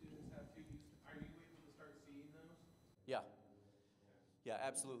that these students have too? Are you able to start seeing those? Yeah. Yeah,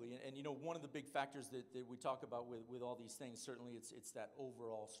 absolutely. And you know, one of the big factors that we talk about with all these things, certainly it's that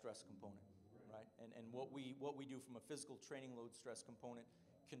overall stress component, right? And what we do from a physical training load stress component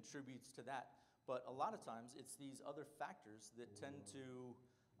contributes to that. But a lot of times it's these other factors that tend to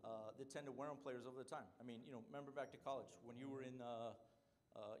wear on players over the time. I mean, you know, remember back to college when you were in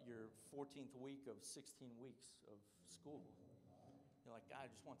your 14th week of 16 weeks of school. You're like, God, I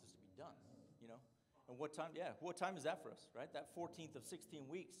just want this to be done, you know? And what time is that for us, right? That 14th of 16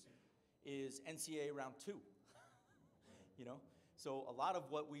 weeks is NCAA round 2, you know? So a lot of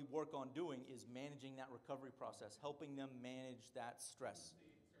what we work on doing is managing that recovery process, helping them manage that stress. So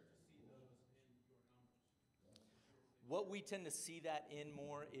you start to see those in your numbers. What we tend to see that in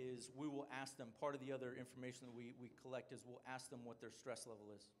more is we will ask them, part of the other information that we collect is we'll ask them what their stress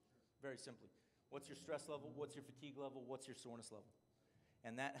level is, very simply. What's your stress level? What's your fatigue level? What's your soreness level?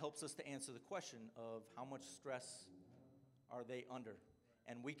 And that helps us to answer the question of how much stress are they under.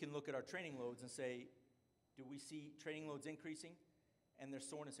 And we can look at our training loads and say, do we see training loads increasing and their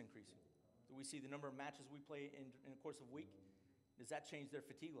soreness increasing? Do we see the number of matches we play in the course of a week? Does that change their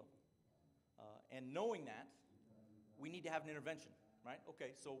fatigue level? And knowing that, we need to have an intervention, right?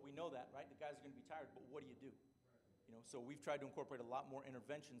 Okay, so we know that, right? The guys are going to be tired, but what do? You know, so we've tried to incorporate a lot more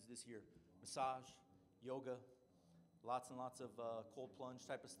interventions this year. Massage, yoga, lots and lots of cold plunge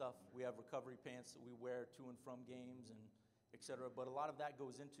type of stuff. We have recovery pants that we wear to and from games and et cetera. But a lot of that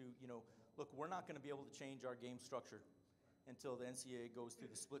goes into, you know, look, we're not going to be able to change our game structure until the NCAA goes through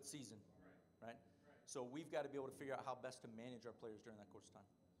the split season, right? So we've got to be able to figure out how best to manage our players during that course of time.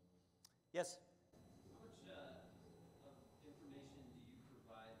 Yes? How much of information do you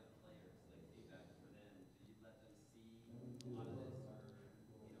provide the players, like feedback for them? Do you let them see a lot of this,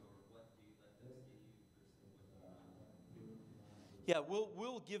 or you know, or what do you let them see versus what you not? Yeah,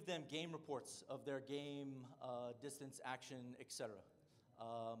 we'll give them game reports of their game, distance, action, etc.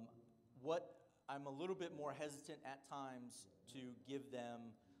 What I'm a little bit more hesitant at times to give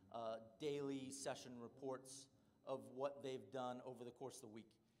them daily session reports of what they've done over the course of the week.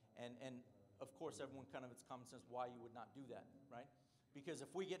 And of course, everyone kind of, it's common sense why you would not do that, right? Because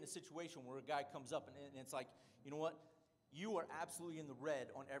if we get in a situation where a guy comes up and it's like, you know what, you are absolutely in the red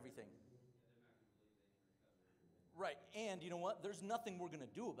on everything. Right, and you know what, there's nothing we're going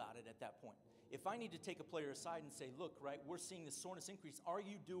to do about it at that point. If I need to take a player aside and say, look, right, we're seeing this soreness increase, are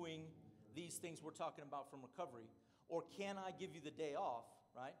you doing these things we're talking about from recovery? Or can I give you the day off,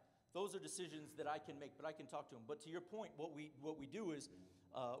 right? Those are decisions that I can make, but I can talk to them. But to your point, what we do is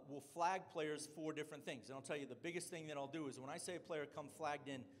we'll flag players for different things. And I'll tell you, the biggest thing that I'll do is when I say a player come flagged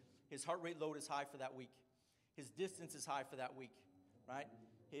in, his heart rate load is high for that week. His distance is high for that week, right?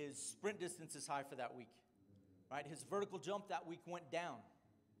 His sprint distance is high for that week, right? His vertical jump that week went down.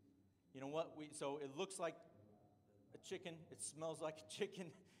 You know what? So it looks like a chicken. It smells like a chicken.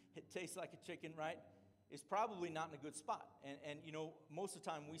 It tastes like a chicken, right? It's probably not in a good spot. And you know, most of the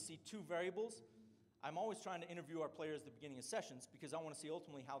time we see two variables. I'm always trying to interview our players at the beginning of sessions because I want to see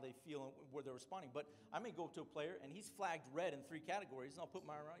ultimately how they feel and where they're responding. But I may go up to a player and he's flagged red in 3 categories, and I'll put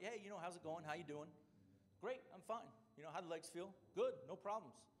my arm around, hey, you know, how's it going? How you doing? Great, I'm fine. You know, how the legs feel? Good, no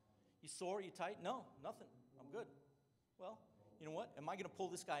problems. You sore? You tight? No, nothing. I'm good. Well, you know what? Am I going to pull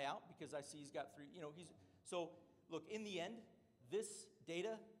this guy out because I see he's got 3, you know, so look, in the end, this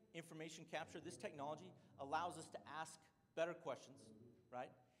data, information capture, this technology allows us to ask better questions, right?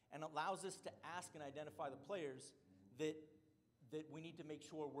 And allows us to ask and identify the players that we need to make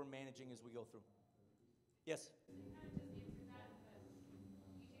sure we're managing as we go through. Yes? You kind of just answered that, but you do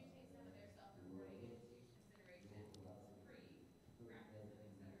take some of their self-reporting into consideration pre-practice and et cetera.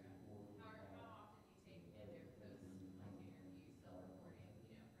 How often do you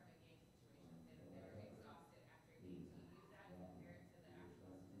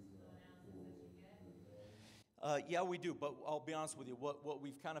Yeah, we do, but I'll be honest with you. What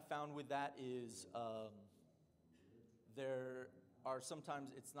we've kind of found with that is there are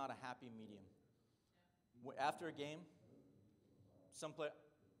sometimes it's not a happy medium. After a game, some play,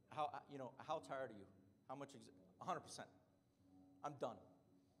 how tired are you? How much? 100%. I'm done,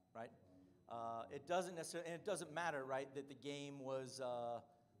 right? It doesn't necessarily, and it doesn't matter, right, that the game was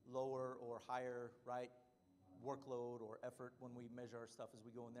lower or higher, right, workload or effort when we measure our stuff as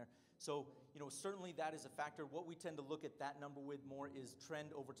we go in there. So, certainly that is a factor. What we tend to look at that number with more is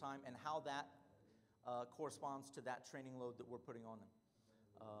trend over time and how that corresponds to that training load that we're putting on them.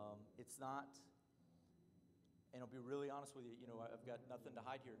 It's not, and I'll be really honest with you, I've got nothing to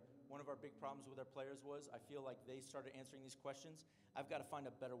hide here. One of our big problems with our players was I feel like they started answering these questions. I've got to find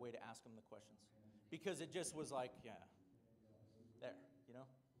a better way to ask them the questions. Because it just was like, yeah, there, Yeah.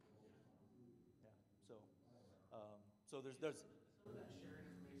 So there's Some of that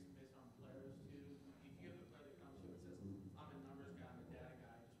sharing information based on players too. If you have a player that comes to you and says, "I'm a numbers guy, I'm a data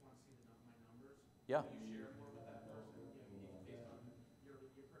guy, I just want to see my numbers." Yeah. Will you share more with that person? If based on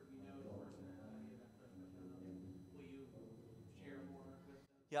the personality of that person, will you share more with them?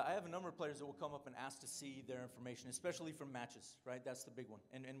 Yeah, I have a number of players that will come up and ask to see their information, especially from matches, right? That's the big one.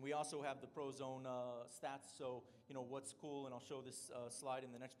 And we also have the Pro Zone stats. So, what's cool, and I'll show this slide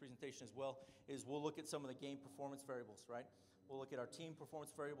in the next presentation as well, is we'll look at some of the game performance variables, right? We'll look at our team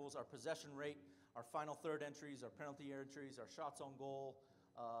performance variables, our possession rate, our final third entries, our penalty entries, our shots on goal,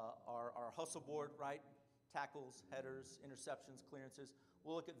 our hustle board, right? Tackles, headers, interceptions, clearances.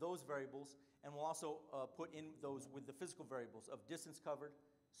 We'll look at those variables, and we'll also put in those with the physical variables of distance covered,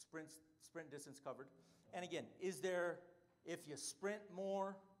 sprint distance covered. And again, if you sprint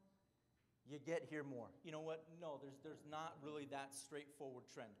more, you get here more. You know what? No, there's not really that straightforward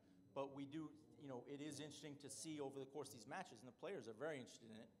trend. But we do, it is interesting to see over the course of these matches, and the players are very interested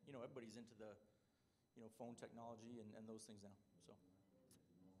in it. Everybody's into the, phone technology and those things now. So,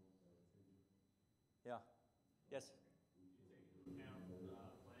 yeah. Yes? Count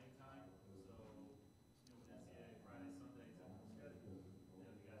playing time. So, with NCAA Friday, Sunday typical schedule,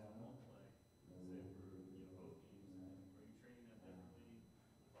 the guys who won't play, say for both games, are you training them differently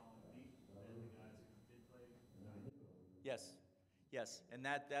the following week than the guys who did play? Yes, and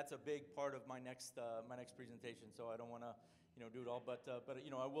that's a big part of my next presentation. So I don't want to do it all, but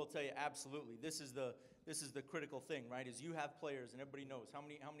I will tell you absolutely. This is the critical thing, right? Is you have players, and everybody knows how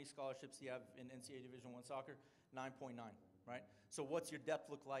many scholarships do you have in NCAA Division I soccer? 9.9, right? So what's your depth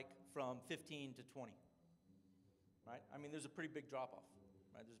look like from 15 to 20, right? I mean, there's a pretty big drop-off,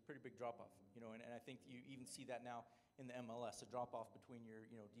 right? There's a pretty big drop-off, and I think you even see that now in the MLS, a drop-off between your,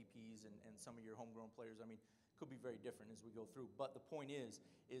 DPs and some of your homegrown players. I mean, could be very different as we go through. But the point is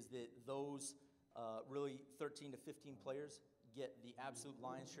that those really 13 to 15 players get the absolute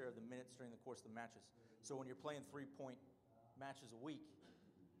lion's share of the minutes during the course of the matches. So when you're playing 3-point matches a week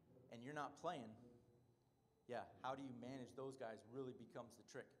and you're not playing, yeah, how do you manage those guys really becomes the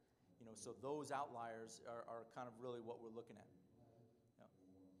trick. So those outliers are kind of really what we're looking at.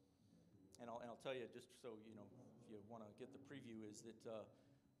 Yeah. And I'll tell you, just so if you want to get the preview, is that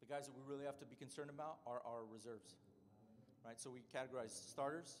the guys that we really have to be concerned about are our reserves, right? So we categorize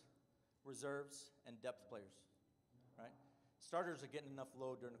starters, reserves, and depth players, right? Starters are getting enough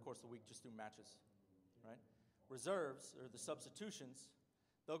load during the course of the week just through matches, right? Reserves, or the substitutions,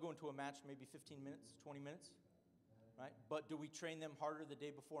 they'll go into a match maybe 15 minutes, 20 minutes, right? But do we train them harder the day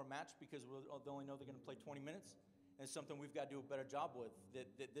before a match because they only know they're going to play 20 minutes? And it's something we've got to do a better job with.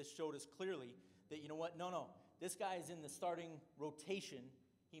 That this showed us clearly that, no, this guy is in the starting rotation.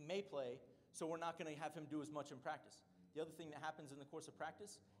 He may play, so we're not going to have him do as much in practice. The other thing that happens in the course of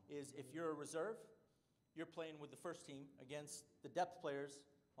practice is if you're a reserve, you're playing with the first team against the depth players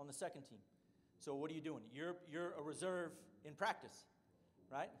on the second team. So what are you doing? You're a reserve in practice,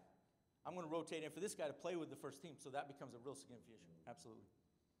 right? I'm going to rotate in for this guy to play with the first team, so that becomes a real significant issue. Absolutely.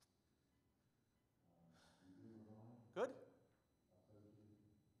 Good?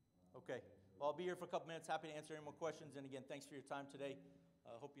 Okay. Well, I'll be here for a couple minutes. Happy to answer any more questions. And again, thanks for your time today.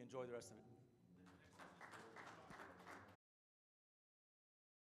 Hope you enjoy the rest of it.